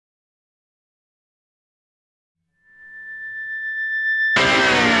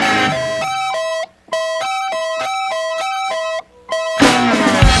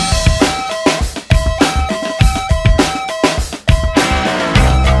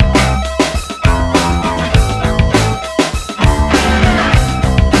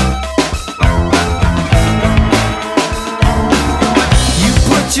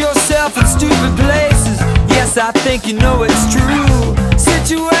Yes, I think you know it's true.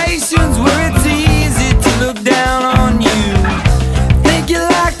 Situations where it's easy to look down on you. Think you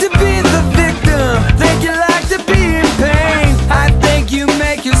like to be the victim, think you like to be in pain. I think you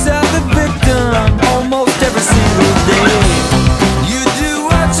make yourself the victim almost every single day. You do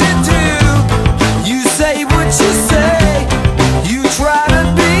what you do, you say what you say. You try to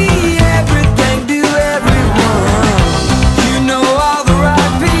be everything to everyone. You know all the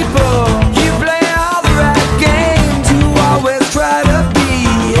right people, you play all the right games. You always try to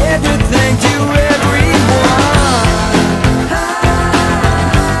be everything to everyone.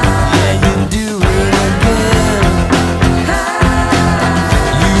 Yeah, you do it again.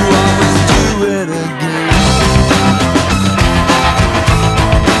 You always do it again.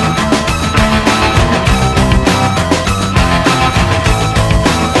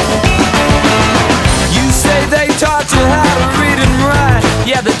 You say they taught you how to read and write.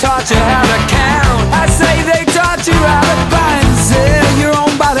 Yeah, they taught you how